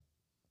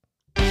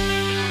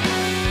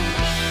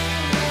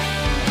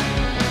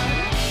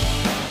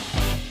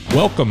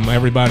Welcome,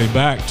 everybody,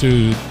 back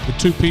to the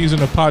Two Peas in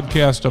a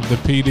Podcast of the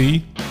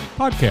PD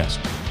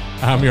Podcast.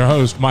 I'm your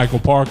host, Michael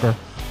Parker,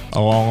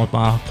 along with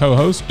my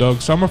co-host, Doug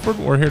Summerford.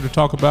 We're here to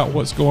talk about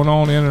what's going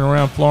on in and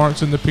around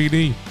Florence and the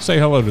PD. Say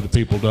hello to the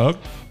people, Doug.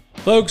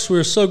 Folks,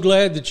 we're so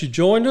glad that you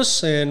joined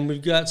us, and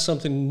we've got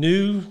something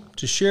new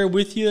to share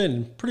with you,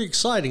 and pretty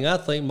exciting, I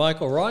think,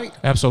 Michael, right?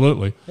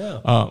 Absolutely.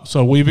 Yeah.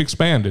 So we've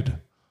expanding,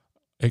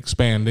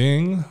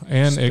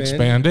 and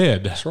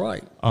expanded. That's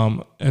right.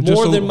 And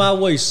More than my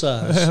waist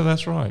size. Yeah,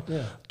 that's right.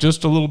 Yeah.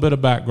 Just a little bit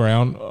of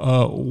background.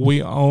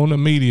 We own a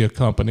media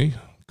company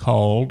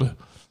called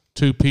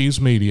Two Peas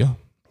Media,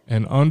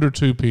 and under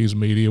Two Peas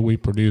Media, we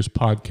produce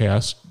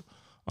podcasts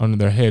under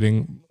their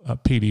heading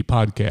PD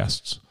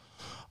Podcasts.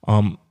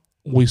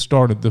 We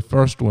started the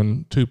first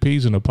one, Two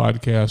Peas in a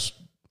Podcast,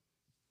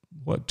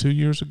 2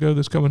 years ago?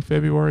 This coming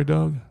February,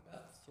 Doug?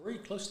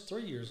 Close to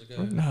 3 years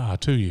ago. Nah,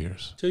 2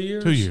 years. 2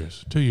 years? 2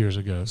 years. 2 years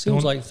ago.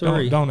 Seems like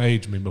three. Don't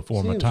age me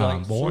before my time,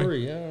 like boy.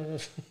 3, I don't know.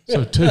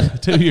 So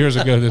two years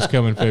ago, this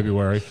coming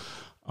February.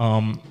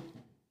 And,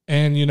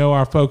 you know,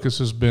 our focus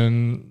has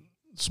been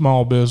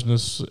small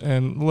business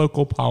and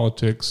local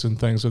politics and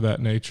things of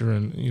that nature,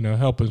 and, you know,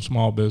 helping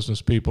small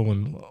business people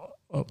and,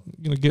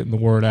 you know, getting the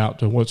word out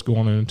to what's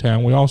going on in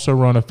town. We also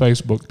run a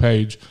Facebook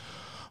page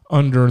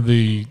under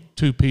the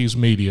Two Peas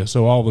Media.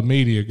 So all the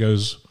media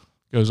goes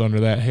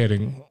under that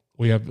heading.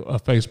 We have a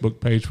Facebook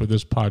page for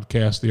this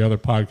podcast. The other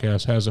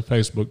podcast has a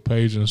Facebook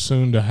page, and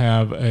soon to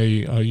have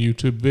a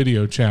YouTube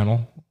video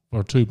channel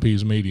for Two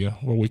Peas Media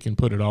where we can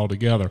put it all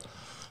together.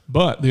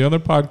 But the other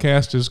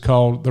podcast is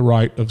called the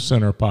Right of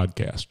Center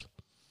Podcast.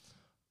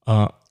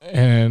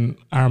 And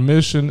our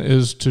mission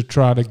is to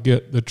try to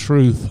get the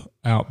truth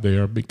out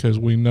there, because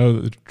we know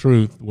that the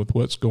truth with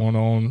what's going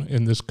on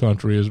in this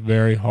country is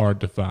very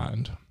hard to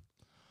find.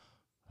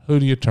 Who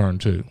do you turn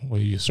to?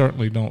 Well, you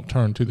certainly don't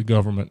turn to the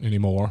government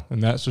anymore,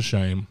 and that's a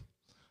shame.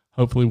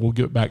 Hopefully we'll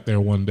get back there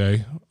one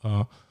day.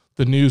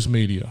 The news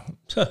media,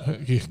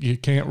 you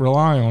can't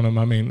rely on them.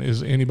 I mean,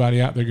 is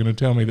anybody out there going to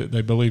tell me that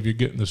they believe you're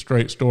getting the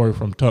straight story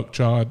from Chuck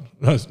Todd?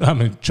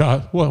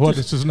 Chod, what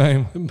is his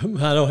name?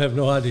 I don't have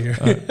no idea.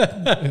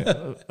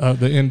 The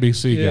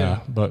NBC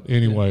guy, but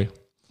anyway.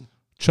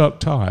 Chuck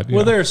Todd.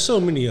 Well, there are so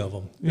many of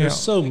them. There's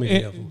so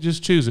many of them.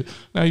 Just choose it.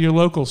 Now, your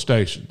local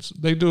stations,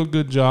 they do a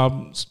good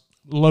job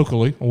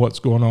locally on what's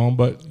going on,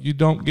 but you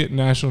don't get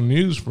national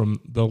news from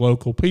the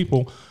local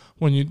people.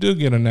 When you do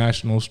get a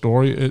national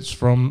story, it's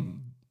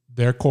from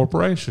their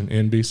corporation,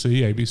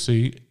 NBC,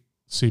 ABC,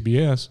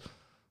 CBS,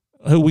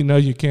 who we know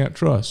you can't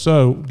trust.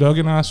 So Doug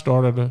and I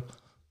started a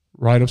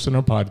Right of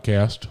Center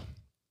podcast.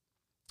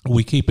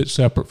 We keep it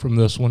separate from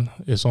this one.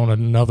 It's on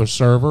another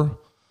server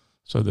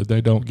so that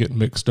they don't get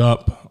mixed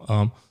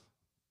up.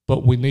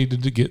 But we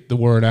needed to get the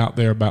word out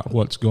there about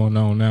what's going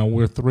on. Now,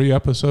 we're 3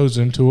 episodes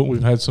into it.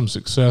 We've had some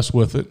success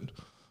with it.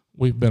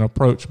 We've been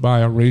approached by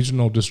a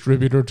regional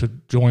distributor to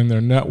join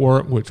their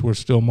network, which we're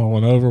still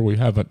mulling over. We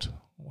haven't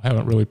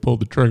really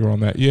pulled the trigger on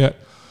that yet.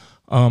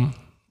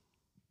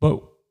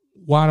 But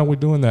why are we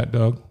doing that,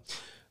 Doug?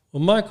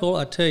 Well, Michael,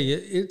 I tell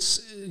you,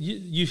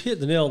 you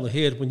hit the nail on the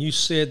head when you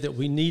said that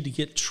we need to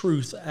get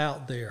truth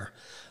out there.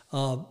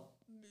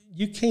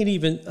 You can't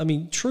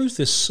even, truth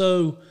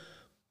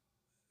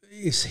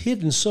is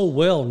hidden so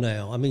well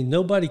now. I mean,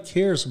 nobody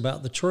cares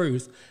about the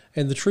truth,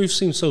 and the truth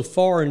seems so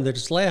foreign that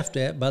it's laughed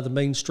at by the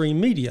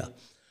mainstream media.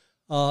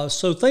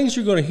 So things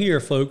you're going to hear,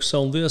 folks,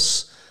 on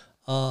this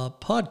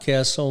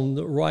podcast on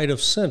the Right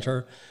of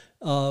Center,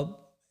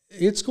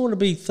 it's going to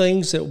be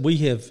things that we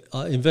have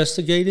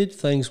investigated,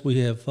 things we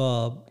have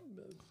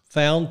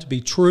found to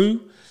be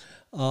true.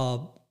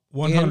 100%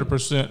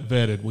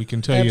 vetted. We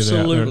can tell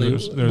absolutely. You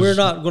that. We're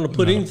not going to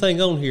put anything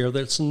on here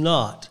that's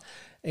not.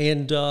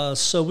 And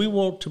so we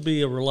want to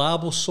be a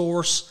reliable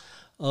source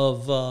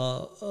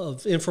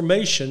of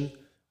information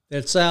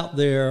that's out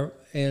there,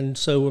 and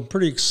so we're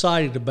pretty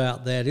excited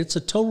about that. It's a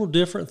total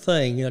different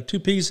thing. You know, Two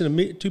Peas in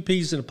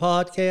a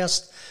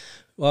Podcast.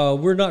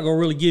 We're not going to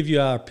really give you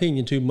our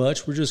opinion too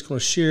much. We're just going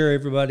to share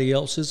everybody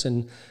else's,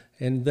 and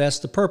that's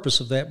the purpose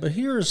of that. But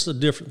here's the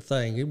different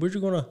thing: we're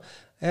going to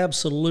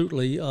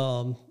absolutely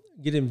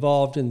get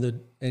involved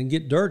and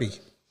get dirty.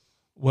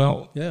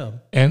 Well, yeah,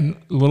 and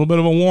a little bit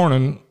of a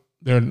warning.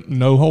 There are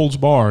no holds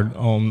barred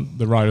on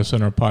the Right of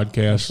Center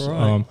podcast. That's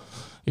right.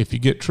 If you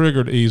get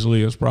triggered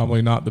easily, it's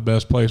probably not the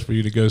best place for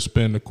you to go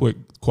spend a quick,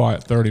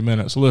 quiet 30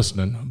 minutes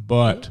listening.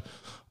 But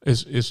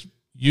it's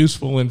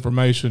useful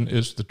information.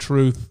 It's the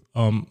truth.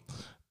 And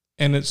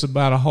it's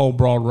about a whole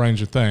broad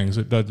range of things.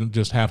 It doesn't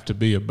just have to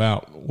be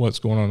about what's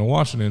going on in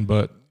Washington,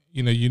 but,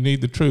 you know, you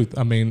need the truth.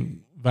 I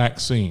mean,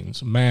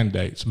 vaccines,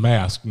 mandates,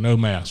 mask, no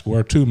mask,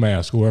 wear 2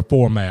 masks, wear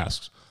 4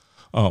 masks,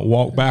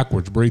 walk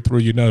backwards, breathe through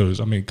your nose.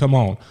 I mean, come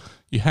on.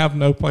 You have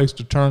no place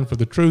to turn for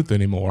the truth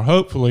anymore.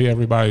 Hopefully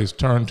everybody's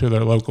turned to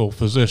their local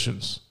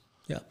physicians.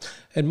 Yeah.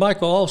 And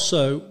Michael,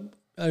 also,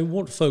 I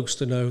want folks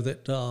to know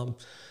that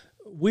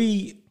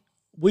we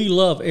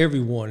love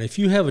everyone. If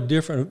you have a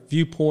different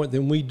viewpoint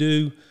than we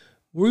do,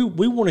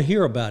 we want to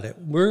hear about it.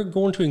 We're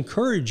going to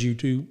encourage you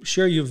to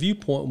share your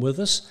viewpoint with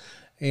us,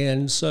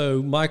 And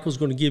so Michael's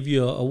going to give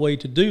you a way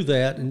to do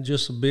that in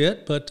just a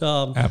bit. But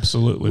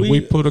absolutely, we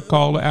put a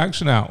call to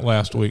action out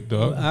last week,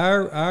 Doug.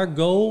 Our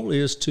goal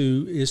is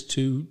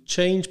to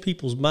change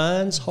people's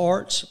minds,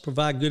 hearts,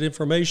 provide good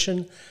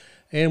information,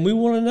 and we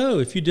want to know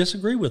if you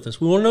disagree with us.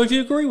 We want to know if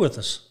you agree with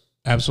us.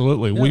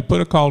 Absolutely, we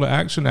put a call to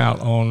action out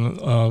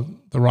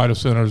on the Right of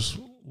Center's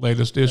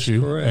latest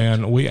issue,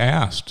 and we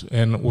asked,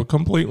 and we're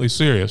completely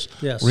serious.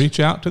 Yes. Reach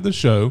out to the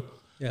show.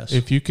 Yes.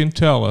 If you can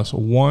tell us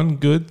one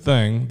good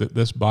thing that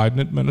this Biden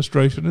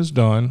administration has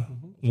done,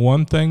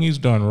 one thing he's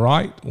done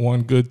right,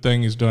 one good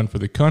thing he's done for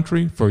the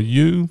country, for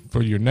you,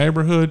 for your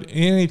neighborhood,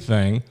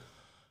 anything.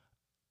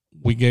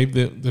 We gave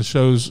the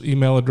show's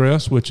email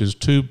address, which is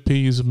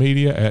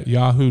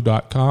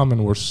 2psmedia@yahoo.com,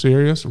 and we're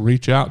serious.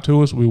 Reach out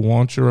to us. We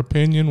want your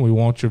opinion. We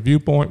want your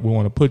viewpoint. We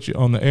want to put you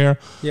on the air.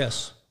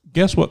 Yes.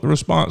 Guess what the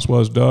response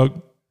was,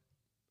 Doug?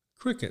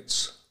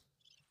 Crickets.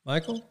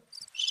 Michael?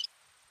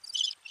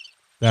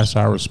 That's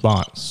our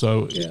response.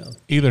 So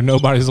either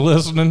nobody's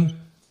listening,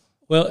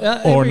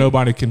 or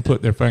nobody can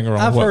put their finger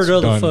on what's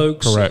done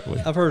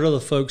correctly. I've heard other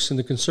folks in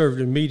the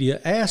conservative media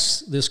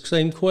ask this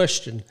same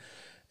question,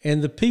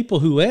 and the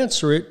people who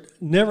answer it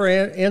never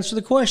answer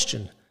the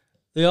question.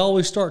 They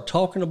always start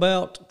talking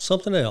about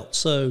something else.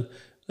 So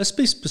let's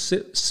be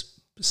specific.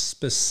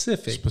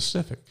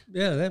 Specific.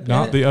 Yeah.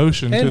 Not the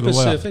ocean to the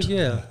Pacific, left.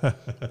 Yeah.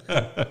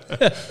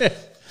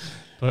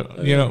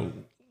 But,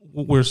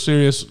 we're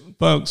serious.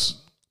 Folks,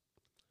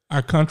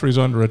 our country's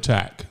under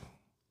attack.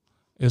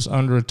 It's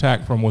under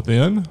attack from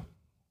within.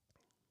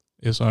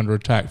 It's under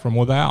attack from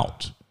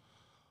without.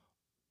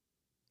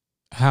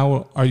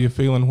 How are you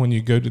feeling when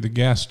you go to the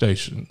gas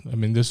station? I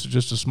mean, this is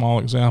just a small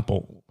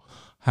example.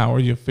 How are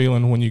you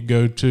feeling when you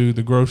go to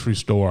the grocery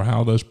store?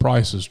 How are those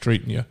prices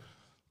treating you?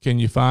 Can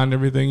you find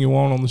everything you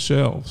want on the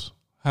shelves?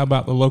 How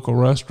about the local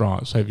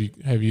restaurants? Have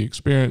you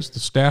experienced the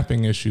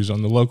staffing issues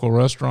on the local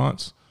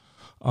restaurants?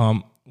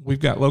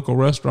 We've got local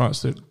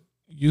restaurants that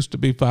used to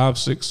be 5,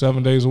 6,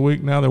 7 days a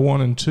week. Now they're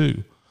 1 and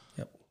 2.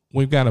 Yep.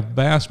 We've got a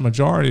vast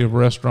majority of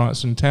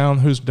restaurants in town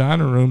whose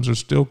dining rooms are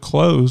still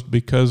closed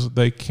because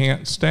they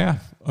can't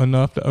staff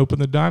enough to open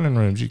the dining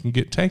rooms. You can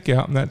get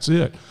takeout and that's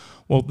it.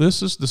 Well,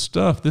 this is the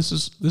stuff. This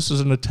is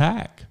an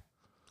attack.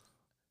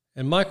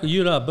 And Michael,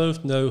 you and I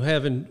both know,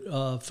 having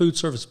food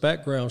service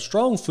backgrounds,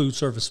 strong food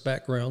service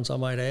backgrounds, I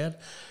might add,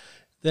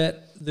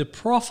 that the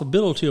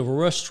profitability of a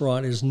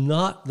restaurant is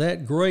not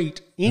that great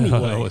anyway.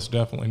 No, it's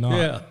definitely not.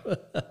 Yeah.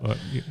 But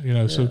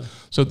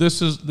so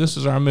this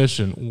is our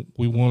mission.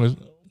 We want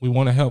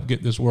to help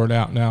get this word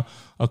out. Now,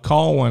 a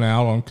call went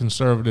out on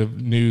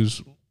conservative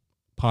news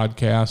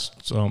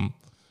podcasts.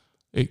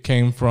 It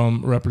came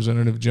from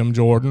Representative Jim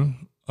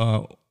Jordan.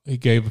 He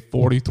gave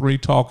 43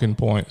 talking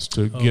points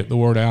to get the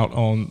word out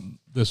on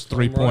this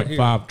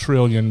 $3.5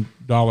 trillion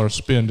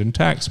spending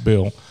tax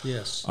bill.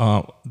 Yes.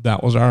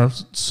 That was our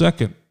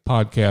second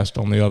podcast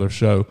on the other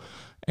show.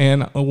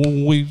 And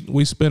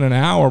we spent an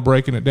hour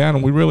breaking it down,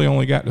 and we really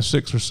only got to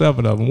 6 or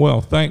 7 of them.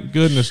 Well, thank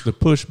goodness the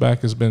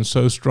pushback has been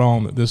so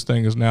strong that this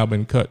thing has now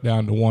been cut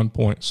down to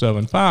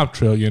 $1.75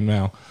 trillion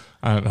now.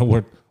 I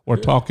know we're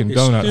talking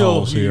donut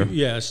holes here.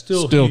 Yeah,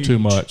 still too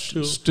much.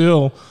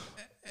 Still.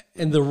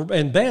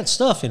 And bad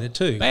stuff in it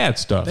too. Bad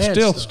stuff.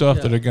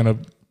 Stuff that are going to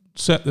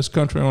set this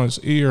country on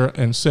its ear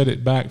and set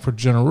it back for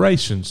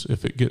generations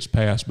if it gets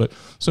passed. But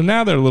so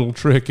now their little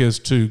trick is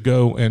to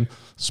go and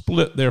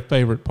split their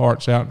favorite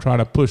parts out and try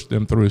to push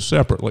them through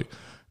separately.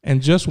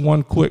 And just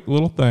one quick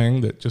little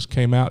thing that just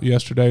came out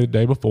yesterday, the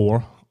day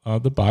before,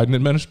 the Biden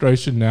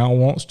administration now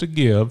wants to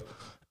give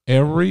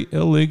every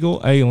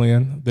illegal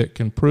alien that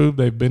can prove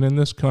they've been in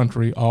this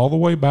country all the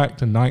way back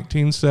to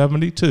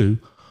 1972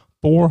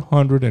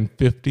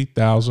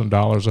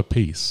 $450,000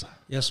 apiece.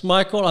 Yes,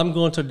 Michael, I'm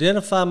going to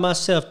identify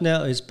myself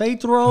now as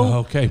Pedro.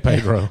 Okay,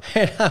 Pedro.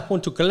 And I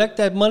want to collect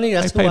that money.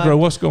 Hey, Pedro,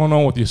 what's going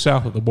on with you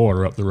south of the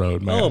border up the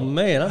road, man? Oh,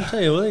 man, I'm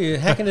telling you, they're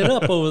hacking it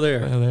up over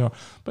there. Yeah, they are.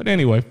 But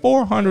anyway,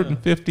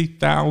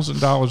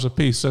 $450,000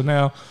 apiece. So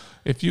now,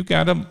 if you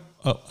got a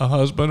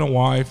husband, a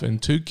wife, and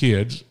 2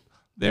 kids,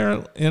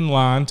 they're in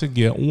line to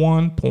get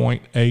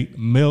 $1.8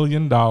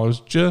 million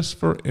just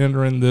for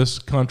entering this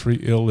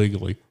country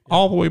illegally,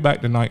 all the way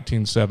back to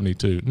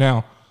 1972.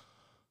 Now,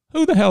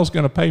 who the hell's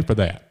going to pay for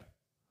that?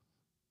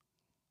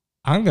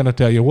 I'm going to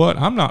tell you what,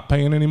 I'm not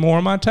paying any more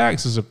of my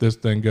taxes if this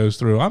thing goes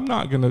through. I'm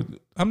not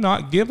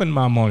giving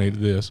my money to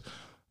this.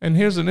 And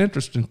here's an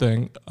interesting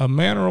thing. A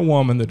man or a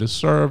woman that has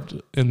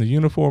served in the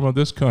uniform of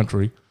this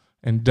country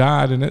and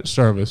died in its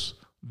service,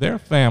 their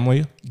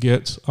family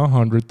gets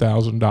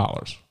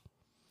 $100,000.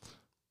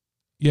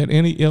 Yet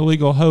any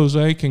illegal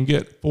Jose can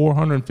get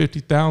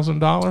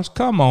 $450,000?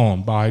 Come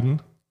on, Biden.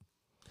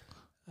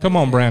 Come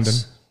on, Brandon.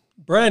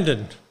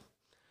 Brandon.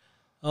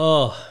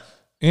 Oh.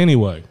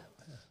 Anyway,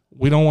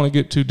 we don't want to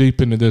get too deep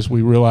into this.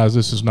 We realize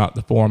this is not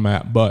the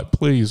format, but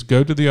please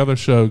go to the other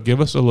show. Give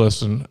us a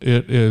listen.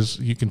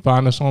 You can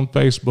find us on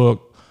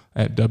Facebook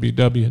at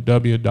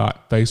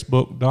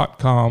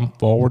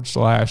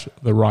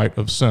www.facebook.com/The Right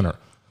of Center.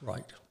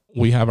 Right.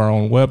 We have our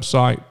own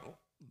website,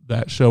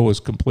 that show is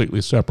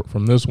completely separate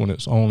from this one.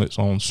 It's on its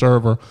own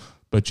server,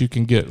 but you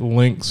can get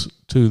links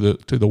to the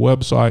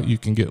website. You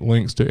can get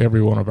links to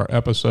every one of our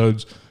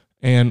episodes,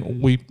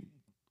 and we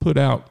put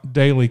out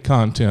daily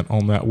content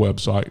on that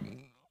website,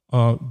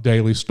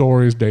 daily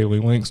stories, daily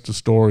links to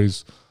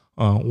stories,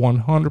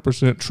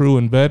 100% true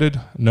and vetted,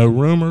 no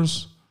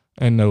rumors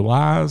and no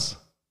lies,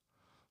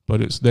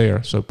 but it's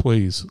there. So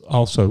please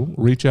also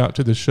reach out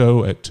to the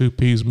show at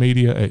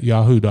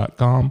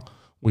 2psmedia@yahoo.com.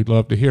 We'd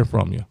love to hear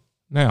from you.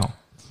 Now,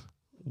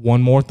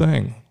 one more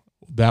thing.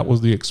 That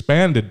was the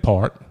expanded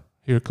part.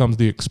 Here comes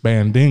the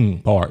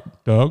expanding part.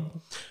 Doug?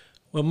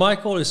 Well,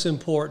 Michael, it's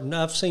important.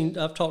 I've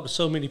talked to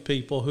so many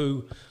people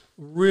who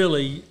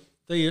really,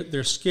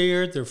 they're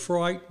scared, they're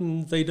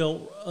frightened, they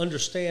don't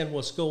understand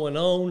what's going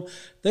on.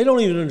 They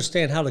don't even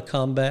understand how to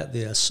combat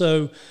this.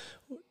 So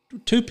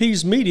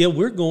 2Ps Media,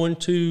 we're going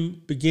to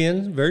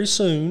begin very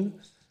soon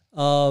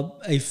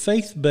a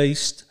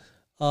faith-based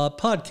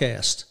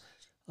podcast.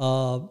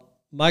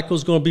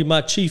 Michael's going to be my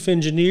chief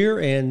engineer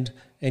and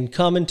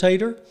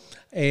commentator,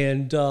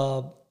 and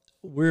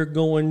we're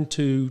going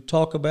to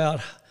talk about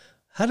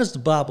how does the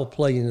Bible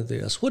play into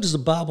this? What does the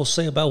Bible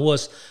say about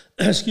what's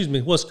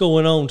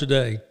going on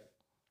today?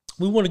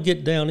 We want to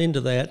get down into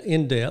that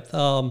in depth.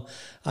 I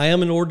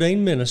am an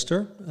ordained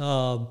minister,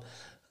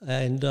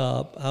 and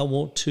I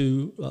want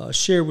to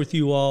share with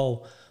you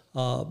all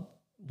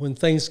when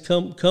things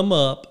come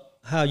up,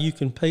 how you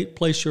can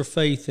place your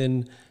faith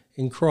in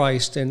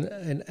Christ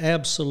and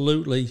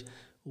absolutely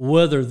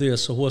weather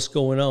this or what's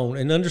going on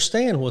and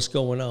understand what's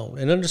going on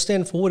and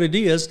understand for what it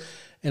is,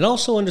 and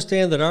also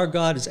understand that our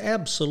God is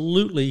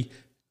absolutely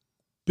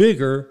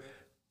bigger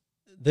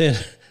than,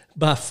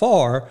 by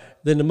far,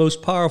 than the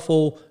most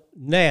powerful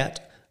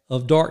gnat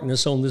of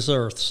darkness on this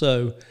earth.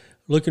 So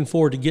looking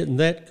forward to getting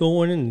that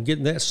going and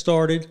getting that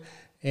started,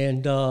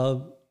 and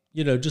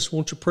just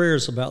want your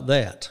prayers about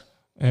that.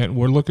 And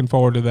we're looking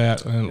forward to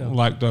that. And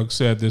like Doug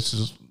said,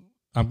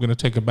 I'm going to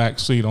take a back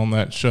seat on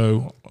that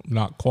show. I'm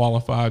not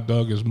qualified.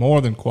 Doug is more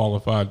than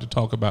qualified to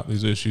talk about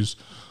these issues.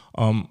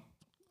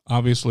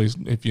 Obviously,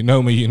 if you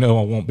know me, you know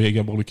I won't be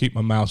able to keep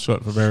my mouth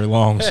shut for very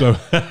long. So,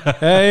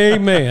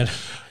 Amen.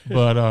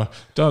 But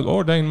Doug,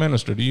 ordained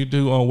minister, do you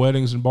do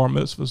weddings and bar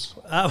mitzvahs?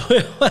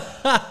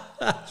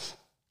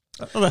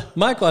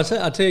 Michael,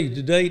 I tell you,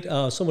 to date,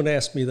 someone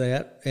asked me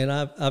that, and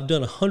I've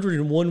done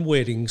 101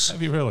 weddings.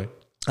 Have you really?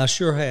 I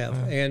sure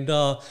have, and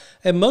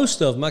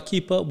most of them I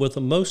keep up with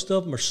them. Most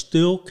of them are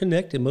still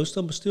connected. Most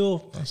of them are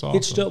still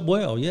hitched up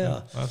well.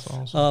 Yeah, that's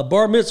awesome.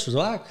 Bar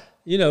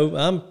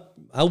mitzvahs,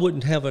 I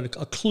wouldn't have a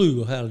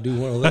clue of how to do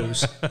one of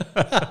those.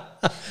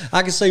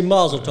 I can say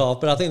mazel tov,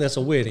 but I think that's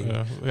a wedding.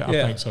 Yeah, I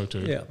think so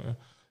too. Yeah.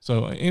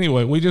 So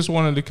anyway, we just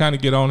wanted to kind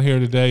of get on here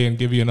today and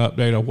give you an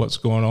update of what's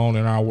going on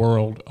in our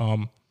world.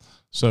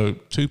 So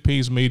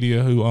 2Ps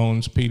Media, who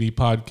owns PD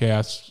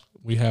Podcasts,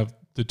 we have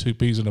the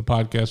 2Ps in the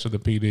podcast of the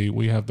PD.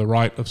 We have the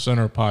Right of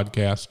Center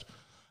podcast,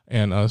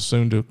 and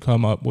soon to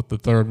come up with the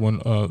third one.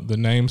 The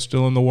name's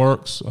still in the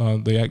works.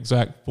 The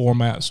exact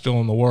format's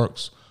still in the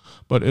works,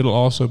 but it'll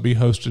also be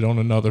hosted on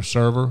another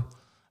server,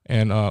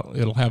 and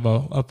it'll have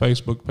a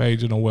Facebook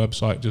page and a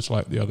website just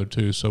like the other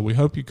two. So we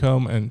hope you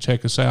come and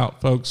check us out,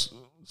 folks.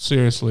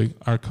 Seriously,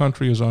 our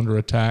country is under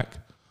attack.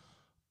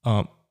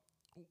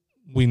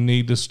 We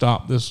need to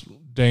stop this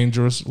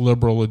dangerous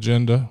liberal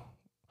agenda.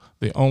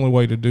 The only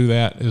way to do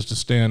that is to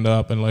stand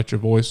up and let your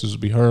voices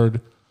be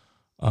heard.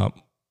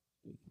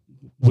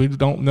 We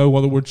don't know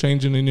whether we're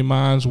changing any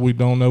minds. We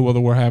don't know whether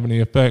we're having any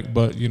effect,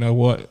 but you know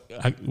what?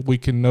 We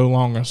can no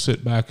longer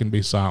sit back and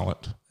be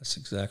silent. That's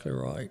exactly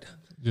right.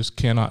 Just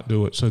cannot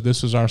do it. So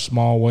this is our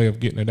small way of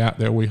getting it out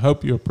there. We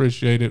hope you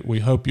appreciate it.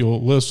 We hope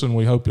you'll listen.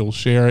 We hope you'll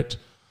share it.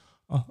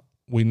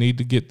 We need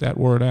to get that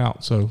word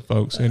out. So,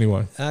 folks,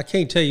 anyway. I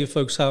can't tell you,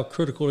 folks, how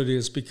critical it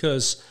is,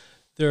 because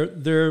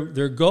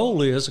their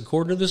goal is,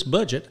 according to this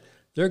budget,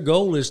 their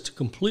goal is to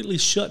completely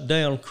shut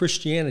down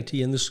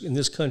Christianity in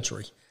this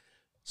country.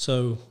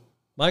 So,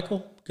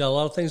 Michael, got a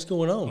lot of things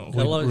going on.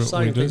 Got a lot of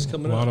exciting things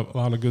coming up. A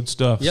lot of good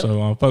stuff. Yep.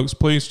 So, folks,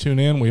 please tune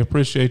in. We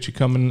appreciate you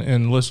coming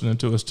and listening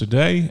to us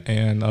today,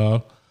 and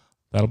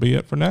that'll be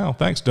it for now.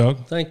 Thanks,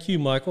 Doug. Thank you,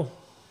 Michael.